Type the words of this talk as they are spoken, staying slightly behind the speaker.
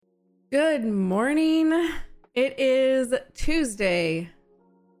Good morning. It is Tuesday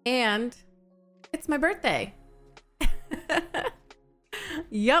and it's my birthday.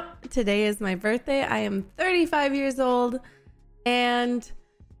 Yup, today is my birthday. I am 35 years old and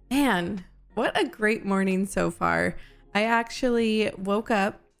man, what a great morning so far. I actually woke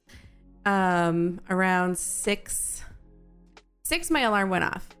up around 6 my alarm went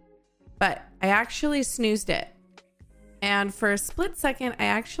off, but I actually snoozed it. And for a split second, I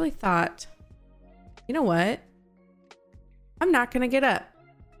actually thought, you know what? I'm not going to get up.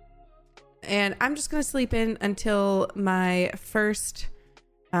 And I'm just going to sleep in until my first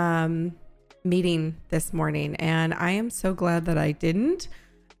meeting this morning. And I am so glad that I didn't.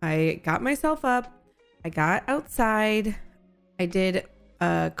 I got myself up. I got outside. I did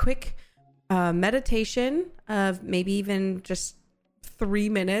a quick meditation of maybe even just 3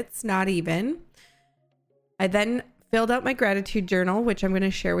 minutes, not even. I then filled out my gratitude journal, which I'm going to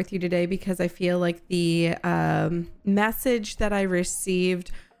share with you today because I feel like the message that I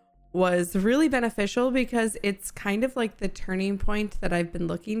received was really beneficial because it's kind of like the turning point that I've been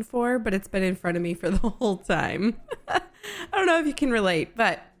looking for, but it's been in front of me for the whole time. I don't know if you can relate,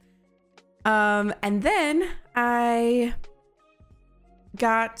 but and then I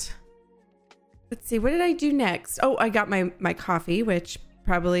got, let's see, what did I do next? Oh, I got my coffee, which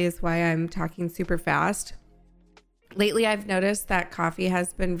probably is why I'm talking super fast. Lately, I've noticed that coffee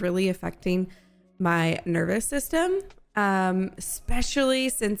has been really affecting my nervous system, especially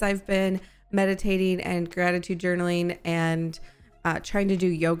since I've been meditating and gratitude journaling and trying to do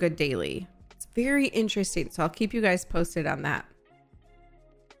yoga daily. It's very interesting. So I'll keep you guys posted on that.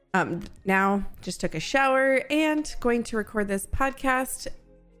 Now, just took a shower and going to record this podcast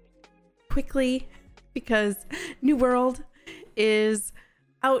quickly because New World is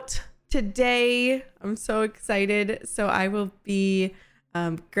out today. I'm so excited. So I will be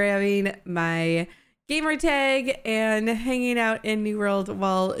grabbing my gamer tag and hanging out in New World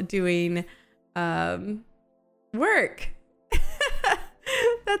while doing work.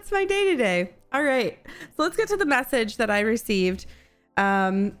 That's my day today. All right. So let's get to the message that I received.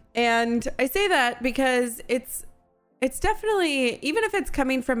 And I say that because it's definitely, even if it's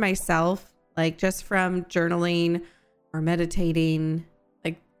coming from myself, like just from journaling or meditating,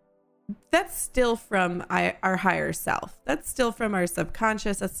 that's still from our higher self. That's still from our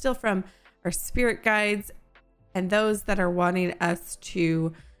subconscious. That's still from our spirit guides and those that are wanting us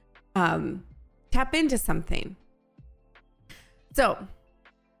to tap into something. So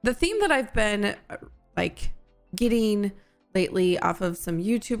the theme that I've been getting lately off of some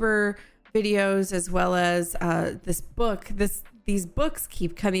YouTuber videos, as well as this book, these books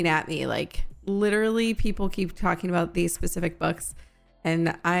keep coming at me. Like literally people keep talking about these specific books.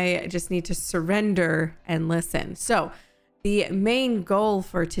 And I just need to surrender and listen. So the main goal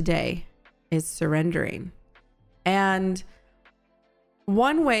for today is surrendering. And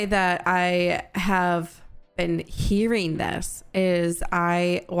one way that I have been hearing this is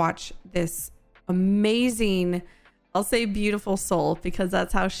I watch this amazing, I'll say beautiful soul, because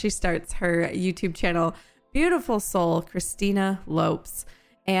that's how she starts her YouTube channel. Beautiful soul, Christina Lopes.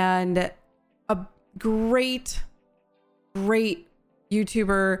 And a great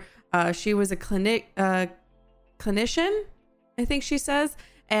YouTuber. She was a clinician, I think she says,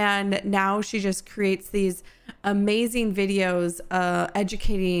 and now she just creates these amazing videos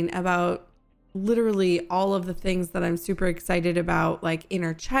educating about literally all of the things that I'm super excited about, like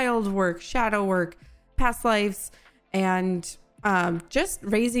inner child work, shadow work, past lives, and just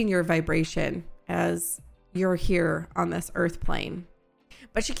raising your vibration as you're here on this earth plane.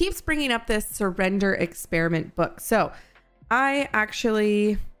 But she keeps bringing up this surrender experiment book. So I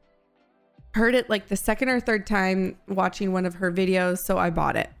actually heard it like the second or third time watching one of her videos, so I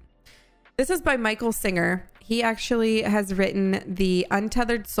bought it. This is by Michael Singer. He actually has written The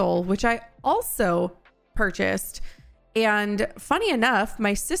Untethered Soul, which I also purchased. And funny enough,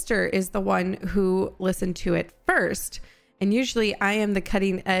 my sister is the one who listened to it first. And usually I am the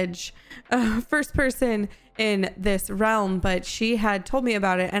cutting edge first person in this realm, but she had told me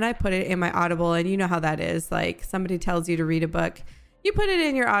about it and I put it in my Audible. And you know how that is. Like somebody tells you to read a book, you put it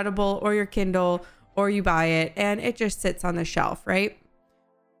in your Audible or your Kindle or you buy it and it just sits on the shelf, right?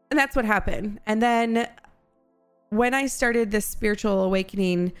 And that's what happened. And then when I started this spiritual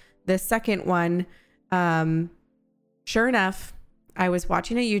awakening, the second one, sure enough, I was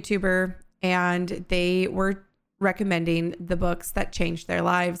watching a YouTuber and they were recommending the books that changed their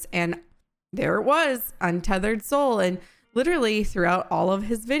lives. And there it was, Untethered Soul. And literally throughout all of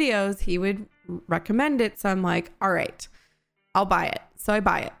his videos, he would recommend it. So I'm like, all right, I'll buy it. So I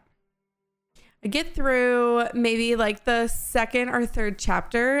buy it. I get through maybe like the second or third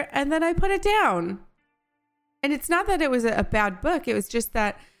chapter, and then I put it down. And it's not that it was a bad book. It was just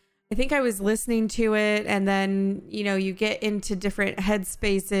that I think I was listening to it, and then, you know, you get into different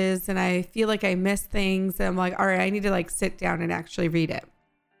headspaces and I feel like I miss things. And I'm like, all right, I need to like sit down and actually read it.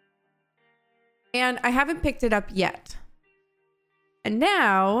 And I haven't picked it up yet. And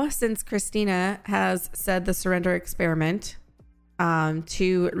now, since Christina has said The Surrender Experiment,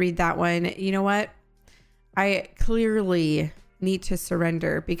 to read that one, you know what? I clearly need to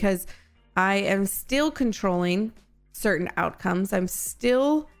surrender because I am still controlling certain outcomes. I'm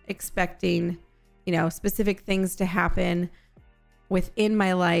still expecting, you know, specific things to happen within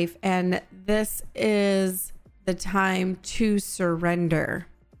my life. And this is the time to surrender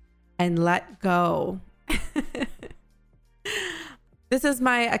and let go. This is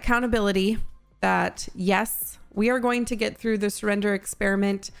my accountability that, yes, we are going to get through the Surrender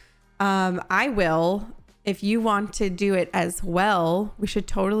Experiment. I will. If you want to do it as well, we should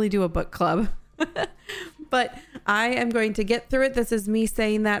totally do a book club. But I am going to get through it. This is me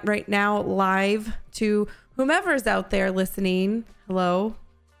saying that right now live to whomever's out there listening. Hello.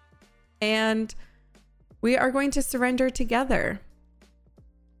 And we are going to surrender together.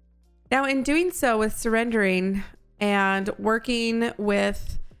 Now, in doing so, with surrendering and working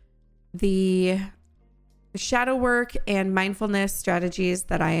with the shadow work and mindfulness strategies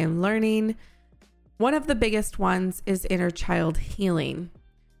that I am learning, one of the biggest ones is inner child healing.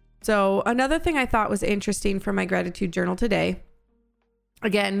 So another thing I thought was interesting for my gratitude journal today,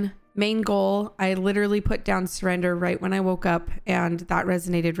 again, main goal, I literally put down surrender right when I woke up, and that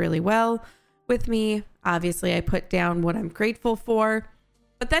resonated really well with me. Obviously, I put down what I'm grateful for,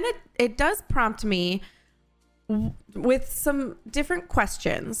 but then it does prompt me with some different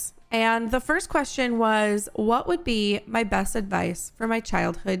questions. And the first question was, what would be my best advice for my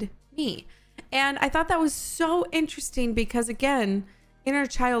childhood me? And I thought that was so interesting because, again, inner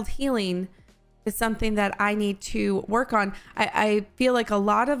child healing is something that I need to work on. I feel like a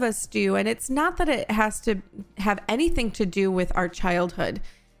lot of us do. And it's not that it has to have anything to do with our childhood.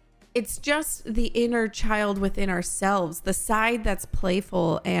 It's just the inner child within ourselves, the side that's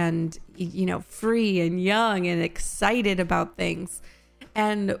playful and, you know, free and young and excited about things.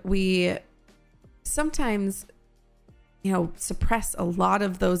 And we sometimes, you know, suppress a lot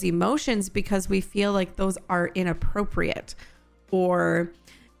of those emotions because we feel like those are inappropriate, or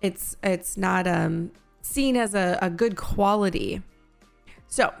it's not seen as a good quality.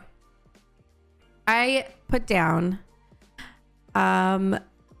 So I put down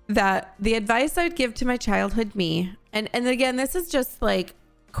that the advice I would give to my childhood me, and again, this is just like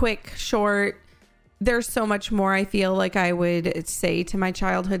quick, short. There's so much more I feel like I would say to my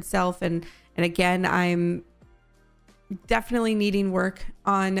childhood self. And again, I'm definitely needing work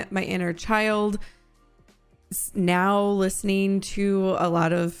on my inner child. Now listening to a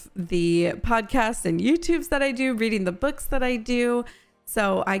lot of the podcasts and YouTubes that I do, reading the books that I do.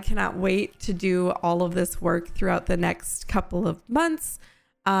 So I cannot wait to do all of this work throughout the next couple of months.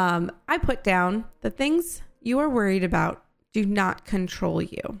 I put down the things you are worried about do not control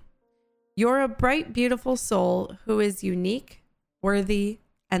you. You're a bright, beautiful soul who is unique, worthy,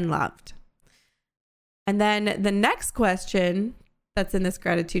 and loved. And then the next question that's in this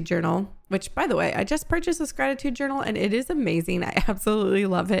gratitude journal, which, by the way, I just purchased this gratitude journal and it is amazing. I absolutely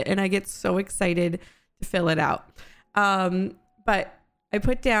love it. And I get so excited to fill it out. But I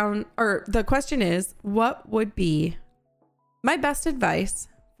put down, or the question is, what would be my best advice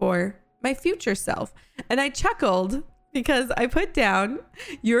for my future self? And I chuckled because I put down,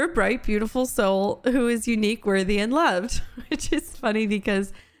 you're a bright, beautiful soul who is unique, worthy, and loved, which is funny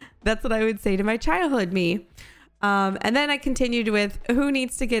because that's what I would say to my childhood me. And then I continued with, who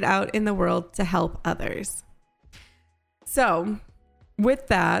needs to get out in the world to help others? So with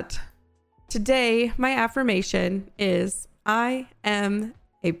that, today, my affirmation is, I am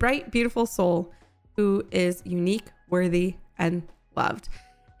a bright, beautiful soul who is unique, worthy, and loved.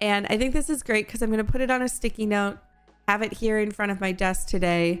 And I think this is great because I'm going to put it on a sticky note, have it here in front of my desk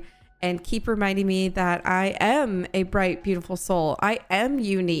today, and keep reminding me that I am a bright, beautiful soul. I am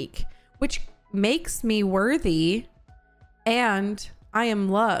unique, which makes me worthy, and I am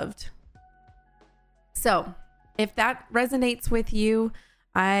loved. So if that resonates with you,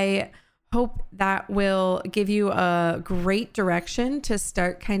 I hope that will give you a great direction to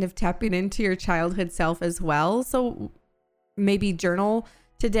start kind of tapping into your childhood self as well. So maybe journal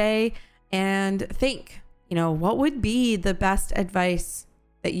today and think, you know, what would be the best advice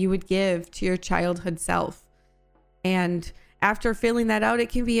that you would give to your childhood self? And after filling that out, it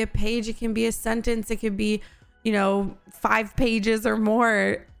can be a page, it can be a sentence, it could be, you know, 5 pages or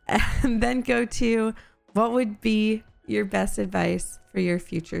more. and then go to what would be your best advice for your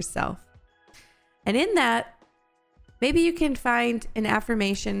future self. And in that, maybe you can find an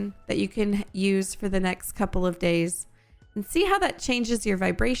affirmation that you can use for the next couple of days and see how that changes your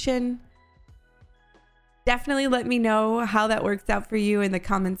vibration. Definitely let me know how that works out for you in the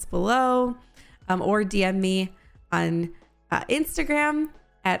comments below, or DM me on Instagram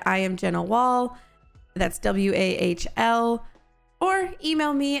at I am Jenna Wahl. That's WAHL. Or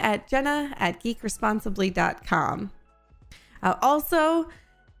email me at jenna@geekresponsibly.com. Also,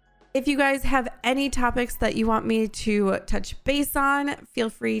 if you guys have any topics that you want me to touch base on, feel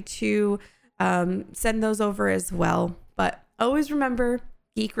free to send those over as well. But always remember,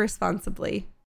 geek responsibly.